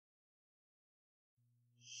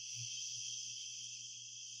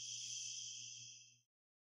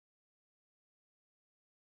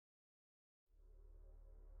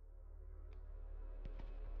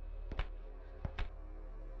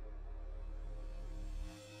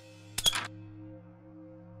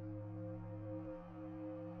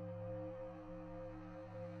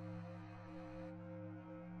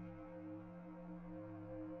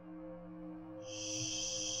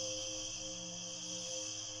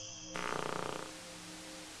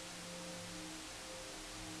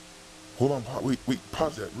Hold on, wait,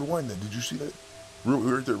 pause that. Rewind that. Did you see that?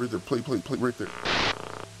 Right there, play, right there.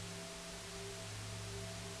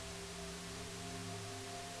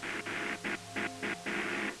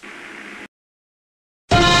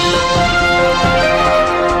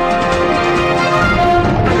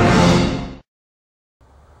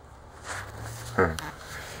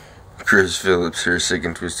 Chris Phillips here,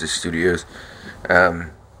 SikNtwizDeaD Studios.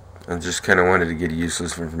 I just kind of wanted to get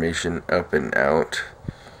useless information up and out,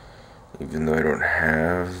 even though I don't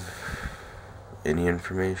have any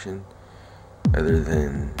information other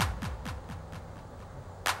than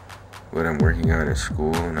what I'm working on at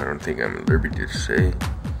school, and I don't think I'm at liberty to say.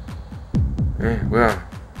 Well,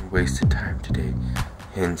 wasted time today,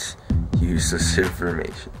 hence useless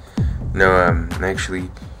information. No,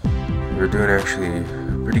 actually, we're doing a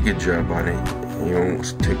pretty good job on it. You know,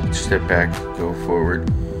 take a step back, go forward.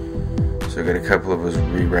 So I got a couple of us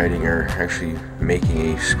rewriting or actually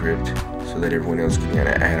making a script so that everyone else can kind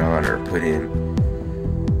of add on or put in,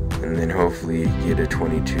 and then hopefully get a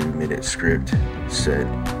 22-minute script set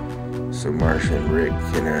so Marsha and Rick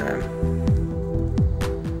can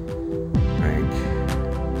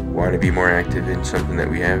want to be more active in something that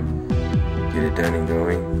we have, get it done and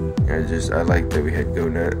going. I like that we had the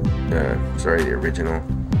original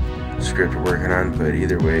script we're working on, but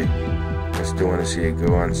either way, I still want to see it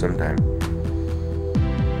go on sometime.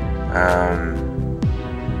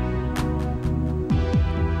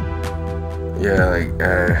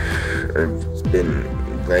 I've been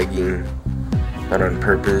lagging, not on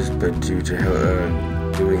purpose, but due to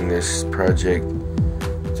doing this project,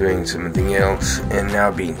 doing something else, and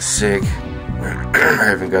now being sick. I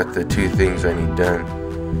haven't got the two things I need done,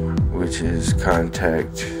 which is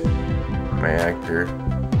contact my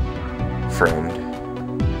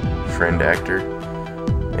friend actor,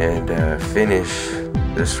 and finish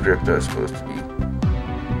the script I was supposed to be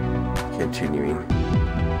continuing.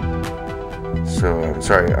 So I'm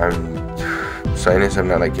sorry, I'm sinus. I'm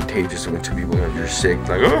not like contagious. I went to people when you're sick,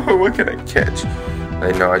 like, oh, what can I catch?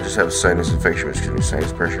 I know I just have sinus infection, which can be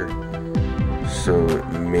sinus pressure. So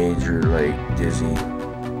major, like, dizzy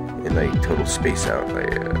and like total space out,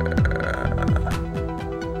 like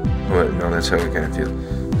no, that's how I kind of feel.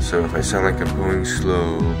 So if I sound like I'm going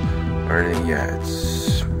slow or anything, yeah,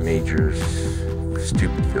 it's major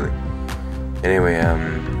stupid feeling. Anyway,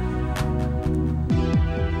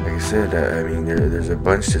 like I said, there's a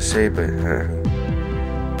bunch to say, but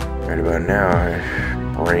right about now,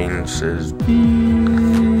 my brain says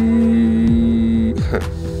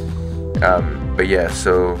but yeah,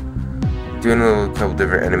 so doing a couple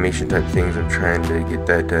different animation type things. I'm trying to get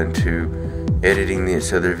that done too. Editing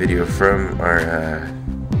this other video from our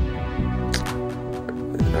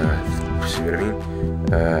see what I mean?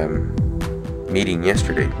 Meeting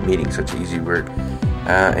yesterday. Meeting, such an easy word.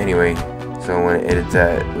 Anyway, so I want to edit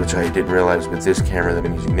that, which I didn't realize with this camera that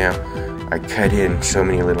I'm using now. I cut in so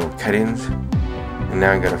many little cut-ins, and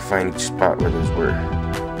now I gotta find each spot where those were.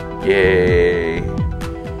 Yay!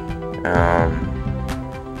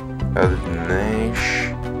 Other than that,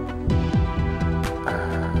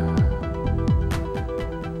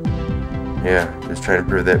 yeah, just trying to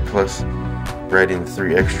prove that. Plus, writing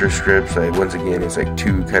 3 extra scripts. Once again, it's like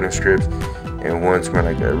 2 kind of scripts, and one's more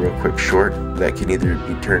like a real quick short that can either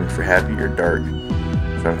be turned for happy or dark.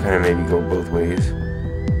 So I'm kind of maybe go both ways.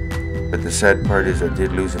 But the sad part is I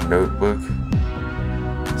did lose a notebook.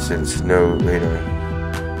 Since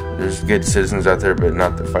there's good citizens out there, but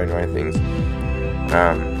not to find my things.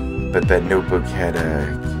 But that notebook had a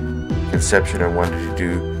conception I wanted to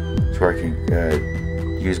do to where I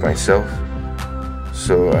could use myself.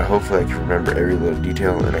 So hopefully I can remember every little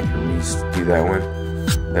detail and I can redo that one.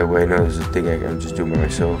 That way I know there's a thing I'm just doing by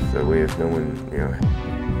myself. That way if no one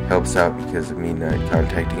helps out because of me not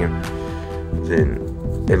contacting him, then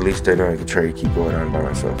at least I know I can try to keep going on by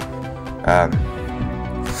myself.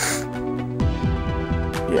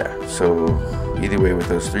 Yeah, so either way with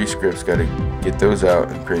those 3 scripts, gotta get those out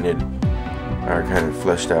and printed, are kind of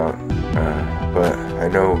fleshed out. But I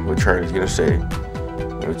know what Charlie's gonna say,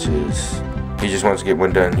 which is he just wants to get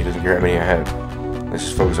one done. He doesn't care how many I have. Let's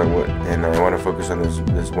just focus on what, and I want to focus on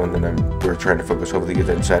this one that we're trying to focus. Hopefully get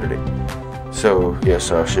that Saturday. So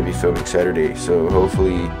yes, I should be filming Saturday. So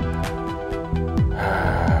hopefully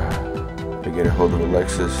I get a hold of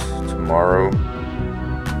Alexis tomorrow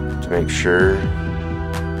to make sure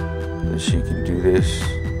that she can do this,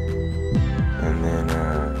 and then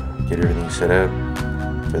get everything set up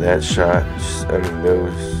for that shot.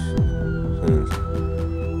 Those scenes,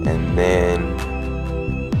 and then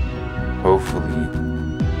hopefully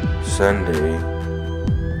Sunday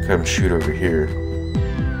come shoot over here.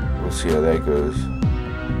 We'll see how that goes.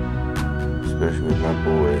 especially with my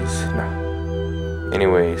boys. No.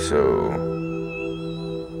 Anyway, so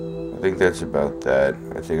I think that's about that.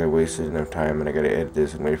 I think I wasted enough time, and I gotta edit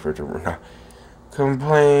this and wait for it to run.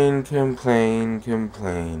 Complain.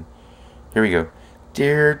 Here we go.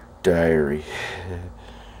 Dear Diary.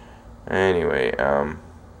 Anyway,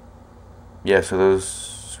 yeah, so those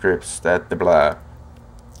scripts, the blah.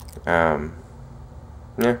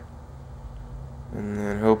 Yeah. And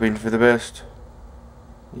then hoping for the best.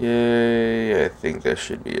 Yay, I think that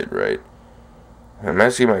should be it, right? I'm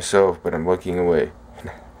asking myself, but I'm looking away.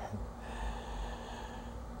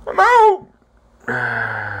 I'm out!